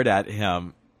stared at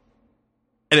him.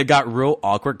 And it got real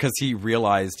awkward because he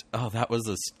realized, oh, that was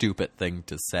a stupid thing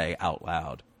to say out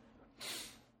loud.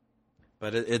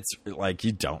 But it's like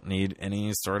you don't need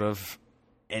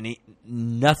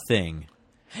nothing.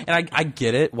 And I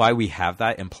get it, why we have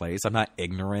that in place. I'm not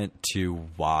ignorant to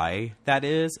why that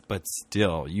is. But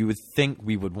still, you would think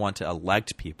we would want to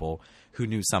elect people who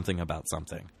knew something about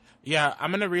something. Yeah, I'm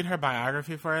going to read her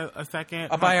biography for a second.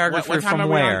 A biography what time from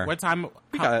where? What time?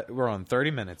 We're on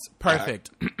 30 minutes. Perfect.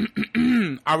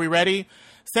 Are we ready?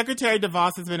 Secretary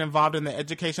DeVos has been involved in the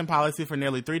education policy for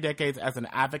nearly 3 decades as an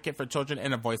advocate for children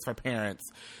and a voice for parents.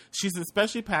 She's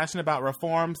especially passionate about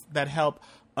reforms that help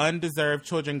undeserved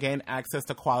children gain access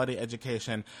to quality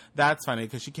education. That's funny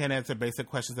because she can't answer basic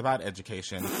questions about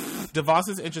education.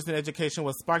 DeVos's interest in education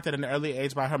was sparked at an early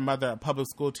age by her mother, a public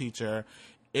school teacher.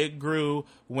 It grew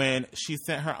when she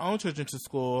sent her own children to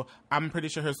school. I'm pretty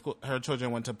sure her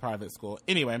children went to private school.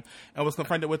 Anyway, and was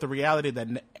confronted with the reality that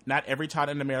not every child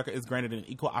in America is granted an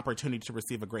equal opportunity to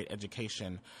receive a great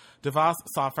education. DeVos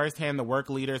saw firsthand the work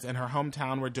leaders in her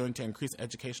hometown were doing to increase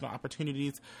educational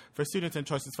opportunities for students and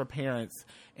choices for parents.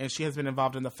 And she has been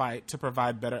involved in the fight to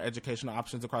provide better educational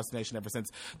options across the nation ever since.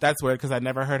 That's weird because I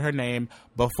never heard her name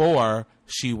before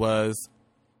she was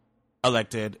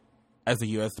elected as the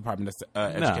U.S. Department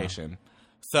of Education.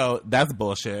 So that's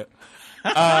bullshit.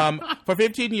 For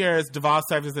 15 years, DeVos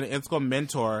served as an in-school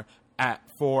mentor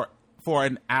for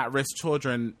an at-risk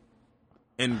children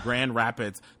in Grand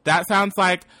Rapids. That sounds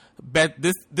like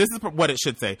this is what it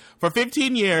should say. For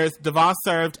 15 years, DeVos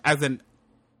served as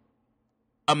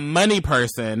a money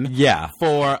person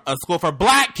for a school for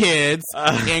black kids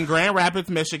in Grand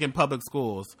Rapids, Michigan public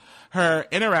schools. Her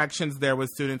interactions there with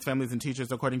students, families, and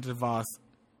teachers, according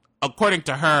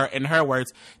to her, in her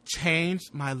words,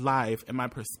 changed my life and my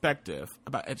perspective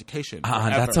about education.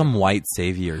 That's some white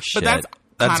savior shit. But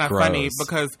that's kind of funny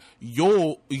because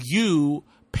you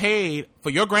paid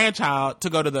for your grandchild to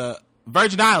go to the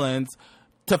Virgin Islands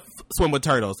to swim with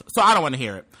turtles. So I don't want to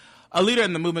hear it. A leader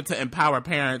in the movement to empower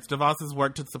parents, DeVos has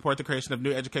worked to support the creation of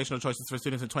new educational choices for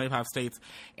students in 25 states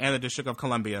and the District of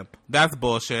Columbia. That's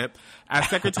bullshit. As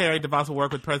secretary, DeVos will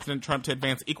work with President Trump to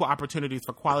advance equal opportunities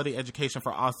for quality education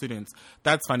for all students.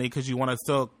 That's funny because you want to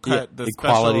still cut the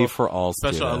equality for all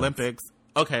Special students. Olympics.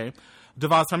 Okay.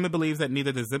 DeVos firmly believes that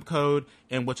neither the zip code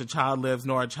in which a child lives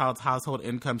nor a child's household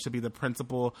income should be the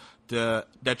principal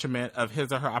detriment of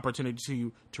his or her opportunity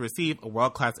to receive a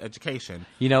world-class education.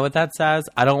 You know what that says?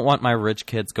 I don't want my rich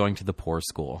kids going to the poor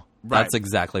school. Right. That's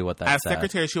exactly what that As says.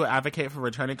 secretary, she will advocate for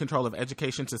returning control of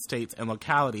education to states and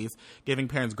localities, giving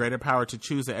parents greater power to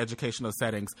choose their educational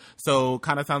settings. So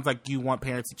kind of sounds like you want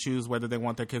parents to choose whether they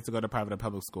want their kids to go to private or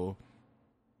public school.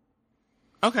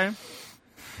 Okay.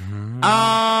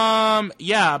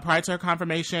 Yeah, prior to her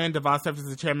confirmation, DeVos served as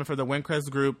the chairman for the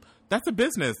Windcrest Group. That's a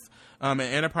business, an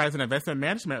enterprise and investment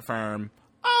management firm.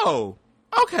 Oh,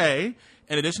 okay.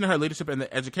 In addition to her leadership in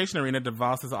the education arena,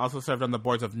 DeVos has also served on the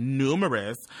boards of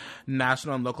numerous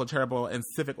national and local charitable and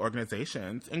civic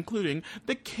organizations, including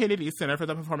the Kennedy Center for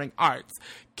the Performing Arts,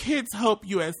 Kids Hope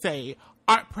USA,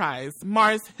 Art Prize,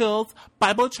 Mars Hills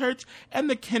Bible Church, and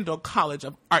the Kendall College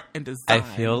of Art and Design. I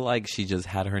feel like she just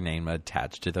had her name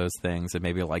attached to those things and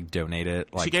maybe like donate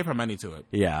it. Like, she gave her money to it.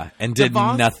 Yeah, and did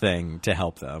DeVos nothing to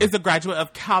help them. Is a graduate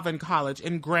of Calvin College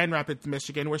in Grand Rapids,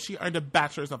 Michigan, where she earned a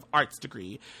Bachelor's of Arts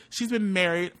degree. She's been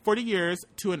married 40 years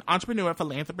to an entrepreneur,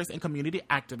 philanthropist, and community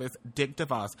activist, Dick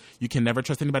DeVos. You can never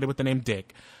trust anybody with the name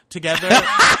Dick. Together,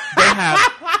 they have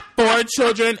 4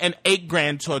 children and 8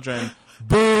 grandchildren.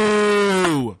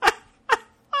 Boo!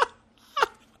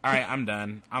 All right, I'm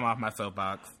done. I'm off my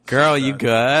soapbox. Girl, you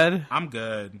good? I'm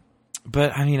good.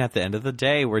 But, I mean, at the end of the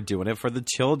day, we're doing it for the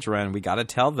children. We got to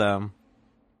tell them.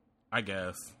 I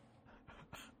guess.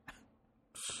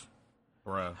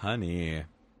 Bruh. Honey.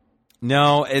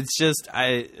 No, it's just,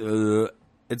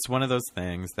 it's one of those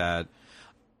things that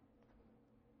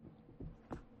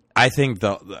I think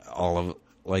all of,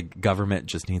 like, government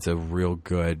just needs a real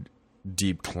good,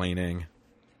 deep cleaning.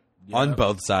 Yep. On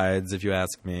both sides, if you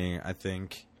ask me. I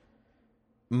think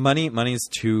money's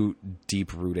too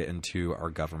deep rooted into our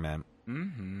government,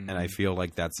 and I feel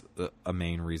like that's a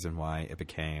main reason why it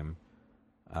became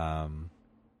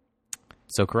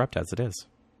so corrupt as it is,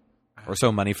 or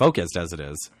so money focused as it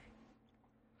is.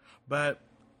 But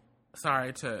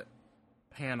sorry to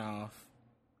pan off,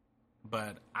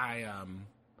 but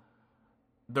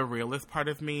the realist part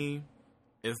of me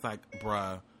is like,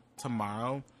 bruh,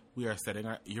 tomorrow we are setting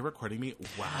our... You're recording me?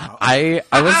 Wow. I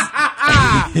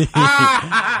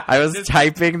was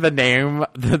typing the name,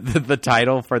 the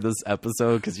title for this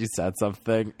episode because you said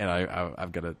something, and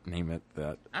I'm going to name it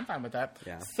that. I'm fine with that.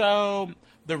 Yeah. So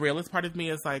the realist part of me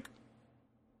is like,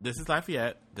 this is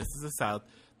Lafayette. This is the South.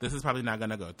 This is probably not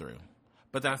going to go through.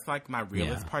 But that's like my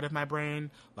realist part of my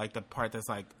brain. Like the part that's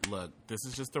like, look, this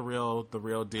is just the real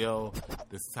deal.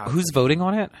 This is how... Who's voting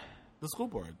on it? The school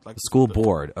board. Like the school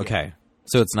board. Okay. Yeah.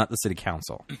 So it's not the city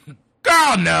council.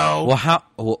 Girl, no.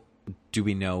 Well, do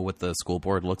we know what the school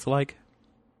board looks like?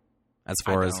 As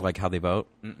far as like how they vote?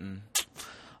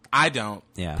 I don't.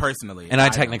 Yeah. Personally. And I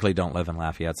technically don't live in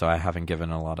Lafayette, so I haven't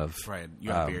given a lot of... Right.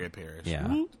 You're in Berea Parish.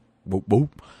 Yeah. Whoop,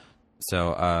 whoop.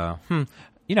 So,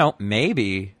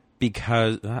 maybe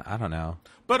because... I don't know.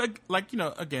 But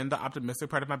again, the optimistic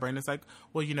part of my brain is like,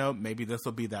 well, maybe this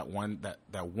will be that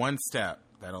one step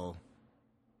that'll...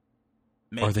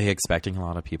 Maybe. Are they expecting a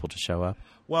lot of people to show up?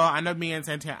 Well, I know me and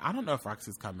Santana. I don't know if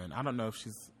Roxy's coming. I don't know if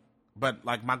she's... But,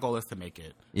 like, my goal is to make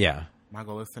it. Yeah. My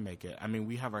goal is to make it. I mean,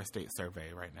 we have our state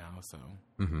survey right now, so...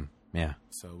 Mm-hmm. Yeah.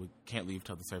 So we can't leave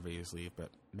till the surveyors leave, but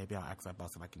maybe I'll ask my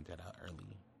boss if I can get out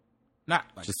early. Not,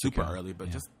 like, just super early, but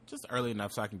just early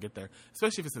enough so I can get there.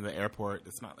 Especially if it's in the airport.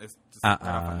 It's just right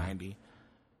off of 90.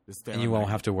 And you won't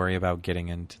have to worry about getting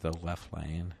into the left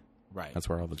lane. Right. That's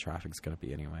where all the traffic's going to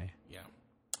be anyway. Yeah.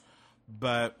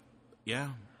 But yeah,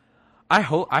 I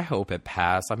hope it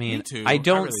passed. I mean, me too. I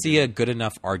don't see a good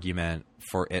enough argument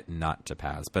for it not to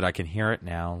pass, but I can hear it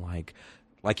now.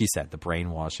 Like you said, the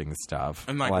brainwashing stuff.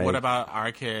 And like, what about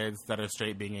our kids that are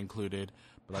straight being included?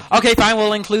 Like, okay, fine,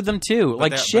 we'll include them too.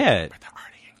 Like shit. But they're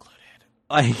already included.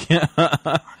 Like they're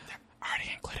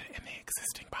already included in the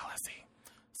existing policy.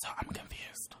 So I'm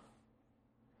confused.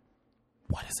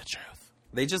 What is the truth?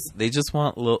 They just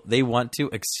want to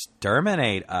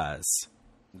exterminate us.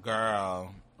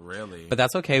 Girl, really? But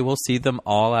that's okay. We'll see them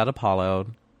all at Apollo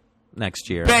next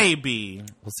year. Baby.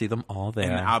 We'll see them all there.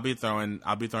 And I'll be throwing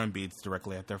beads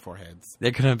directly at their foreheads.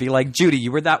 They're going to be like, "Judy,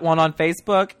 you were that one on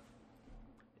Facebook?"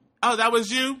 Oh, that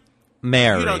was you?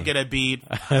 Mary. You don't get a bead.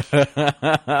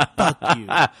 Fuck you.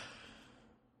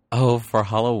 Oh, for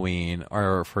Halloween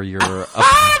or for your for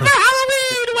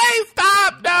Halloween. Wait,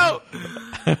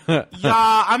 Y'all,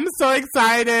 I'm so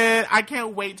excited. I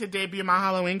can't wait to debut my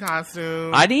Halloween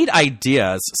costume. I need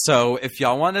ideas. So if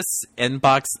y'all want to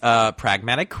inbox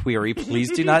Pragmatic Query,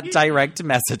 please do not direct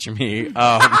message me.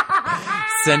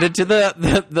 Send it to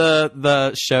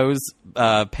the show's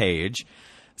page.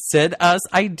 Send us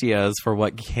ideas for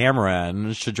what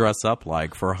Cameron should dress up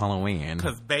like for Halloween.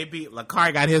 Because baby,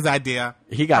 Lakari got his idea.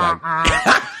 He got it.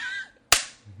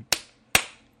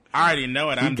 I already know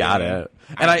what I'm doing. Got it.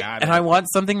 And I want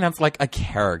something that's like a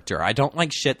character. I don't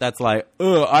like shit that's like,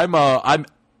 I'm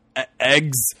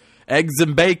eggs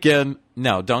and bacon.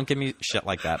 No, don't give me shit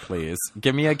like that, please.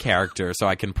 Give me a character so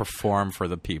I can perform for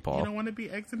the people. You don't want to be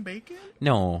eggs and bacon?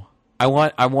 No. I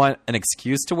want an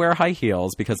excuse to wear high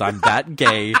heels because I'm that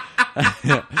gay.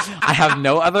 I have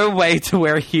no other way to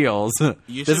wear heels.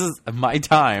 This is my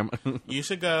time. You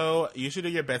should do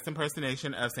your best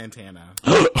impersonation of Santana.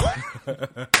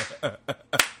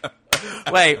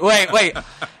 Wait.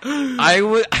 I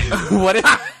would. What if?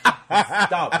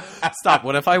 Stop.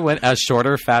 What if I went as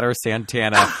shorter, fatter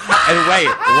Santana? And wait,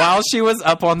 while she was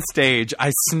up on stage,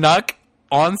 I snuck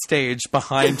on stage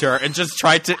behind her and just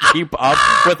tried to keep up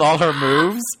with all her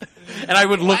moves. And I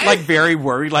would look like very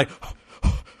worried, like.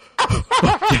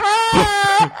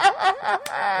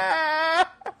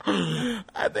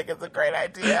 I think it's a great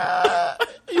idea.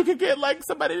 You could get like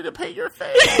somebody to paint your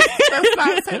face. That's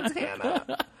not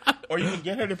Santana. Or you can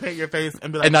get her to paint your face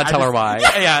and be like, and not tell her why.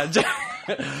 Yeah.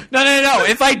 No.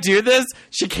 If I do this,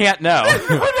 she can't know.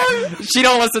 She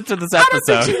don't listen to this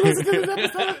episode. She listens to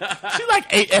this episode. She's like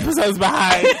 8 episodes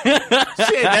behind.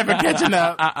 She ain't never catching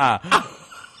up.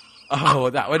 Oh,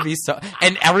 that would be so.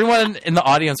 And everyone in the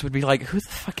audience would be like, "Who the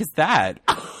fuck is that?"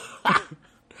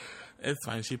 It's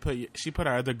fine. She put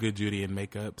our other good Judy in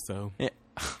makeup, so. Yeah.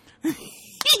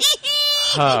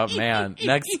 Oh man!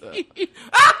 Next,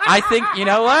 I think you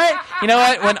know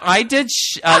what? When I did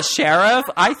Sheriff,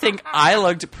 I think I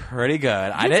looked pretty good.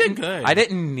 I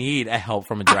didn't need a help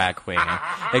from a drag queen,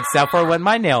 except for when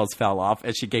my nails fell off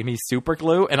and she gave me super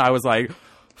glue, and I was like,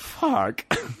 "Fuck."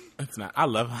 It's not. I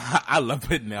love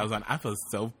putting nails on. I feel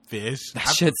so fish.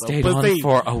 That shit stayed on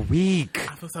for a week.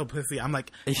 I feel so pussy. I'm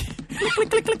like, click, click,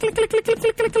 click, click, click, click, click,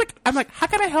 click, click, click. I'm like, how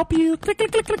can I help you? Click,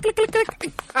 click, click, click, click, click,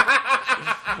 click.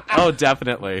 Oh,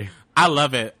 definitely. I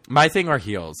love it. My thing are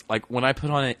heels. Like when I put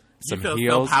on some you feel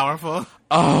heels, so powerful.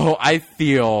 Oh, I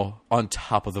feel on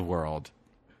top of the world.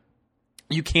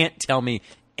 You can't tell me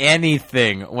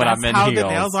anything when I'm in heels. That's how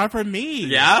the nails are for me.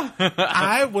 Yeah,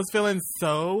 I was feeling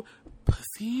so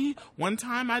pussy one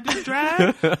time I did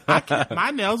drag. My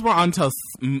nails were on until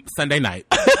Sunday night.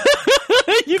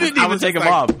 You didn't even take them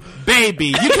off. Baby,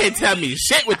 you can't tell me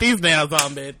shit with these nails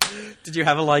on, bitch. Did you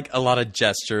have a lot of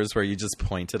gestures where you just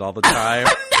pointed all the time?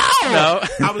 No.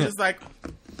 I was just like,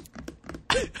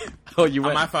 oh, you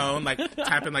went on my phone, like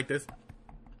tapping like this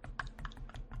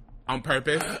on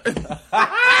purpose.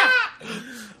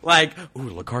 Like, ooh,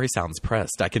 Lakari sounds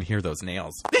pressed. I can hear those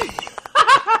nails.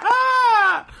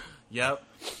 Yep.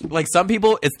 Like some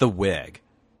people, it's the wig.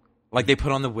 Like they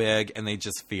put on the wig and they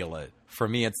just feel it. For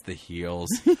me, it's the heels.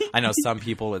 I know some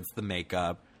people, it's the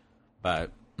makeup,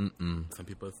 but some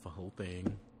people, it's the whole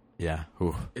thing. Yeah.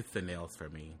 Ooh. It's the nails for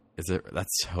me. Is it?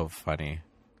 That's so funny.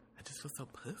 I just feel so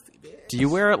pussy, bitch. Do you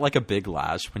wear like a big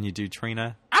lash when you do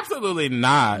Trina? Absolutely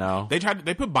not. No.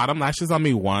 They put bottom lashes on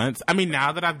me once. I mean,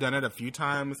 now that I've done it a few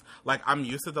times, like I'm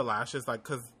used to the lashes, like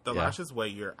because the lashes weigh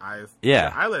your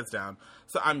eyelids down.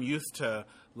 So I'm used to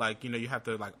like you have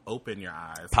to like open your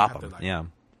eyes, pop them, yeah.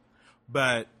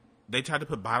 But they tried to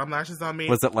put bottom lashes on me.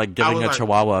 Was it like giving a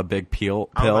chihuahua a big pill?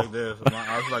 I was like this.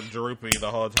 I was like droopy the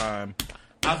whole time.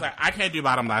 I was like, I can't do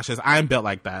bottom lashes. I'm built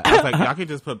like that. I was like, y'all can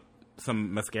just put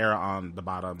some mascara on the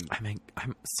bottom. I mean,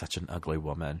 I'm such an ugly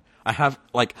woman. I have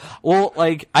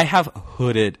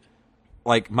hooded,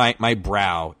 like my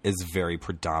brow is very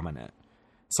predominant.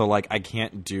 So like I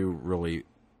can't do really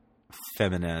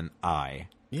feminine eye.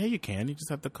 Yeah, you can. You just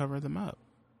have to cover them up.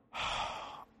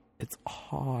 It's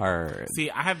hard. See,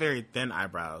 I have very thin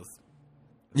eyebrows.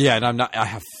 Yeah, and I'm not. I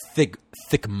have thick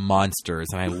monsters,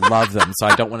 and I love them, so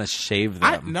I don't want to shave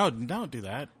them. No, don't do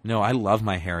that. No, I love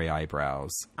my hairy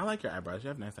eyebrows. I like your eyebrows. You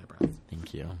have nice eyebrows.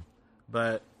 Thank you.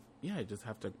 But yeah, I just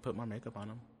have to put more makeup on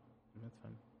them. That's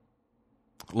fine.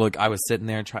 Look, I was sitting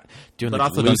there doing the glue stick. But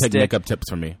also, don't take makeup tips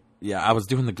from me. Yeah, I was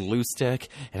doing the glue stick,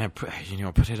 and I put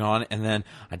it on, and then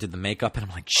I did the makeup, and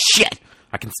I'm like, shit,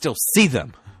 I can still see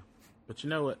them. But you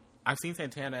know what? I've seen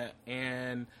Santana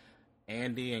and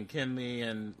Andy and Kinley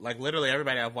and like literally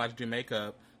everybody I've watched do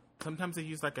makeup. Sometimes they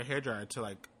use like a hairdryer to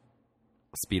like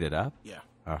speed it up. Yeah,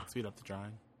 oh. Speed up the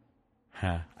drying.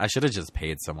 I should have just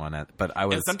paid someone, but I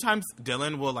was. And sometimes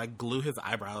Dylan will like glue his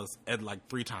eyebrows at like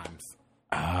 3 times.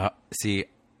 See,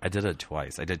 I did it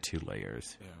twice. I did 2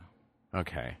 layers. Yeah.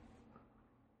 Okay.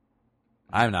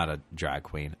 I'm not a drag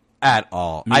queen at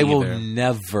all. Me I will either.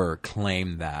 never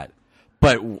claim that.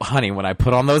 But honey, when I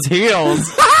put on those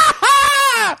heels,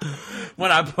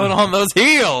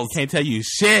 Can't tell you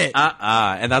shit.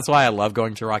 and that's why I love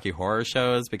going to Rocky Horror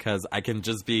shows, because I can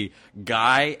just be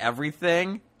guy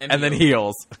everything and then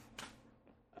heels.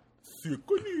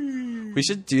 We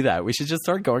should do that. We should just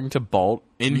start going to Bolt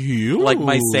In heels. like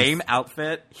my same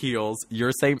outfit, heels,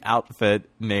 your same outfit,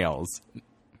 nails.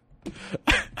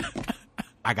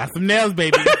 I got some nails,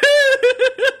 baby.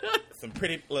 Some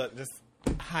pretty look. Just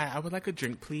hi. I would like a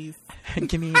drink, please.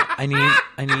 Give me. I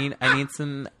need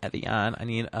some Evian. I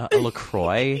need a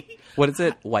LaCroix. What is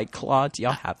it? White Claw. Do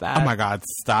y'all have that? Oh my God!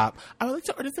 Stop. I would like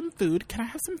to order some food. Can I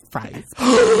have some fries?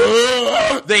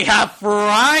 They have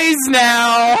fries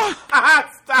now.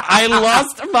 Stop. I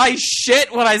lost my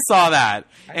shit when I saw that.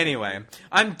 Anyway,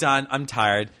 I'm done. I'm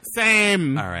tired.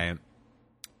 Same. All right.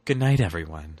 Good night,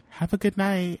 everyone. Have a good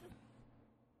night.